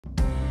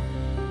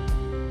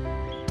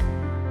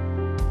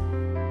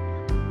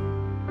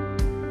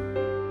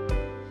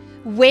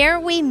Where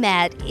we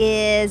met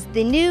is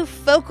the new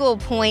focal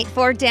point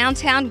for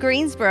Downtown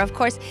Greensboro. Of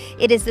course,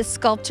 it is the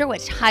sculpture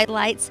which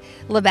highlights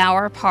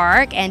LeBauer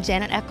Park, and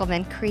Janet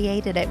Echelman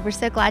created it. We're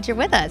so glad you're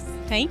with us.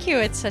 Thank you.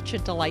 It's such a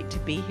delight to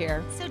be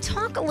here. So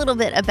talk a little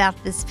bit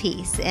about this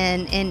piece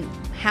and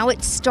how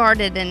it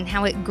started and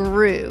how it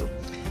grew.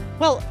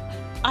 Well,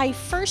 I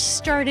first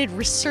started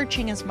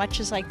researching as much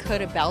as I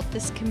could about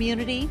this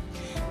community.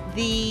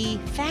 The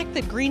fact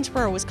that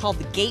Greensboro was called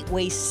the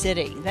Gateway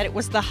City, that it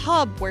was the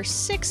hub where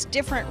 6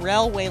 different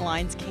railway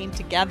lines came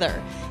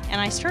together.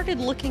 And I started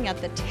looking at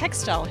the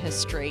textile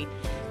history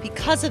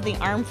because of the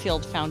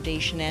Armfield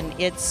Foundation and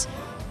its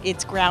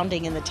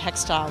grounding in the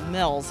textile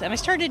mills. And I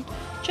started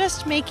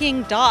just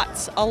making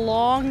dots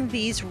along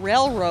these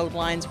railroad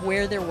lines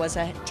where there was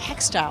a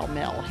textile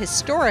mill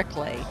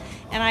historically.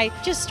 And I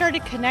just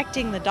started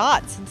connecting the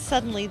dots, and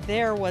suddenly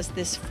there was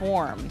this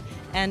form.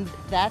 And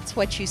that's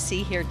what you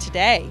see here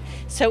today.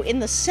 So in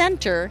the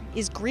center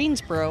is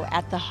Greensboro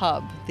at the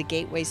hub, the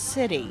Gateway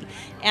City.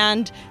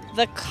 And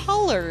the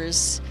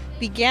colors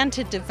began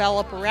to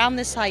develop around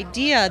this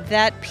idea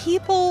that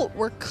people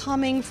were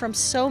coming from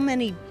so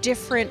many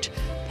different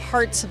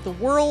parts of the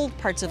world,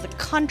 parts of the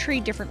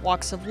country, different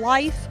walks of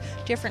life,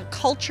 different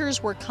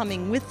cultures were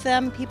coming with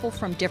them, people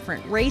from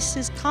different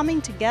races coming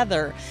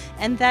together,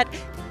 and that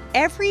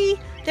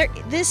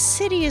this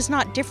city is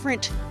not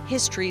different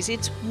histories,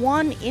 it's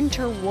one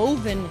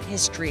interwoven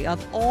history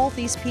of all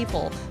these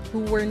people who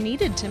were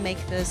needed to make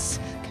this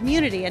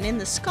community. And in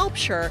the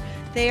sculpture,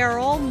 they are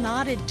all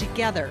knotted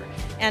together.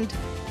 And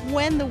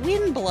when the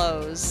wind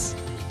blows,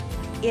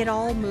 it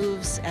all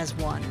moves as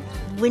one.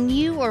 When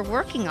you are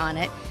working on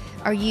it,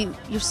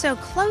 you're so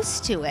close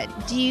to it.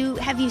 Do you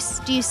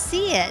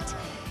see it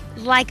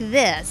like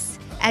this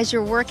as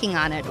you're working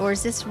on it, or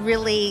is this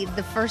really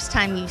the first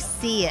time you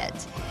see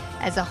it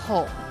as a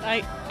whole?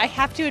 I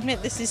have to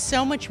admit, this is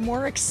so much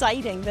more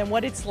exciting than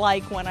what it's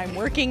like when I'm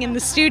working in the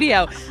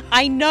studio.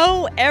 I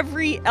know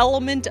every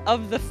element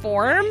of the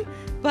form,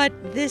 but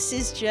this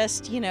is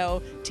just,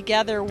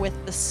 together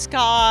with the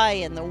sky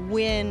and the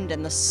wind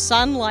and the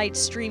sunlight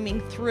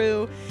streaming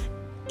through,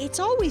 it's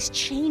always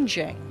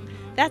changing.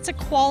 That's a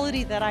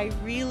quality that I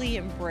really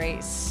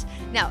embrace.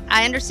 Now,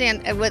 I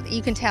understand what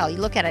you can tell. You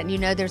look at it and you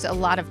know there's a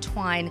lot of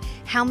twine.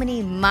 How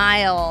many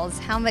miles?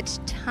 How much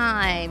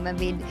time? I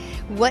mean,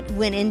 what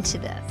went into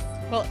this?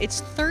 Well,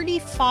 it's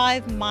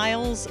 35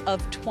 miles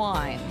of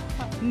twine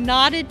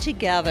knotted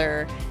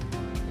together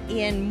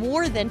in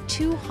more than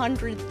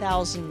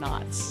 200,000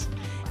 knots.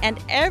 And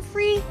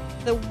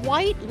the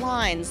white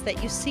lines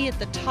that you see at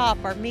the top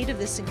are made of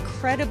this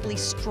incredibly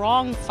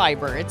strong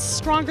fiber. It's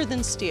stronger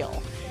than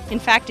steel. In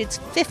fact, it's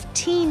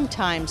 15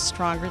 times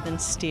stronger than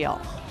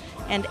steel.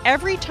 And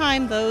every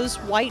time those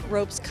white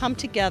ropes come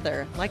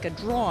together, like a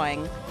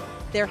drawing,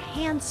 they're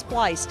hand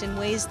spliced in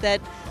ways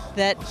that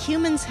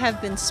humans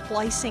have been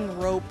splicing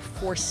rope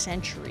for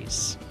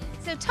centuries.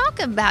 So talk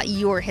about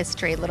your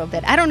history a little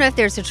bit. I don't know if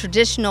there's a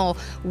traditional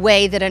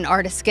way that an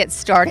artist gets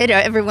started, or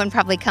everyone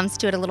probably comes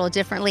to it a little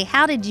differently.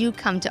 How did you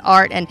come to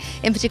art, and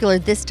in particular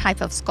this type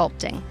of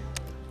sculpting?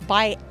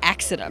 By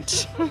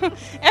accident.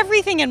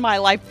 Everything in my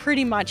life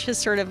pretty much has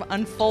sort of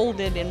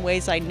unfolded in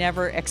ways I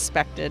never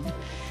expected.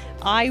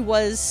 I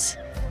was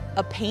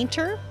a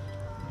painter.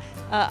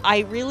 I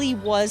really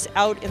was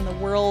out in the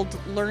world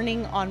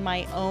learning on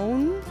my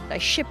own. I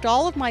shipped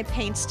all of my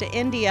paints to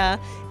India,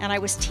 and I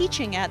was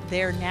teaching at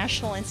their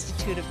National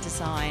Institute of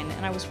Design,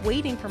 and I was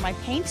waiting for my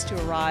paints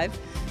to arrive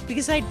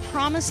because I'd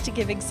promised to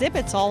give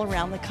exhibits all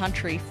around the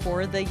country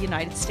for the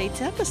United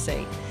States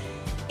Embassy.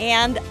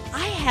 And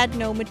I had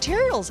no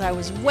materials. I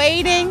was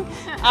waiting,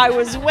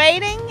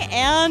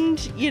 and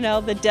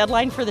the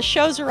deadline for the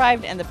shows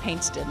arrived and the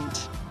paints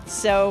didn't.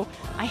 So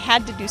I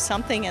had to do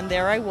something, and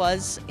there I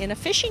was in a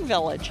fishing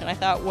village. And I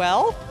thought,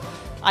 well,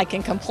 I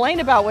can complain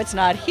about what's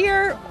not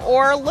here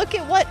or look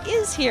at what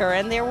is here.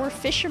 And there were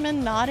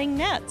fishermen knotting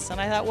nets.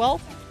 And I thought,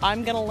 well,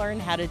 I'm going to learn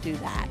how to do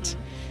that.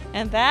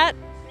 And that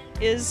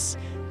is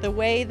the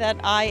way that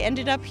I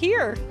ended up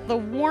here. The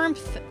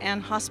warmth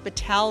and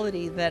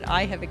hospitality that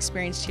I have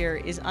experienced here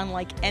is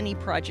unlike any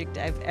project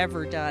I've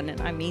ever done, and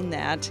I mean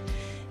that.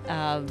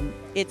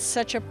 It's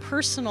such a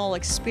personal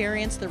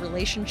experience, the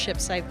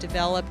relationships I've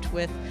developed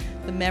with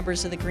the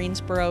members of the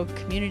Greensboro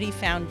Community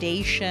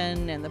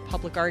Foundation and the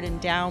Public Art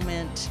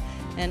Endowment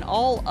and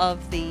all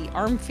of the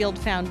Armfield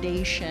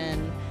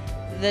Foundation,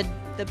 the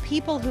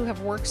people who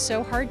have worked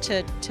so hard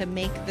to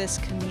make this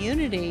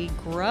community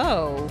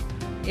grow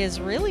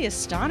is really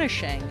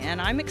astonishing,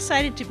 and I'm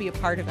excited to be a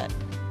part of it.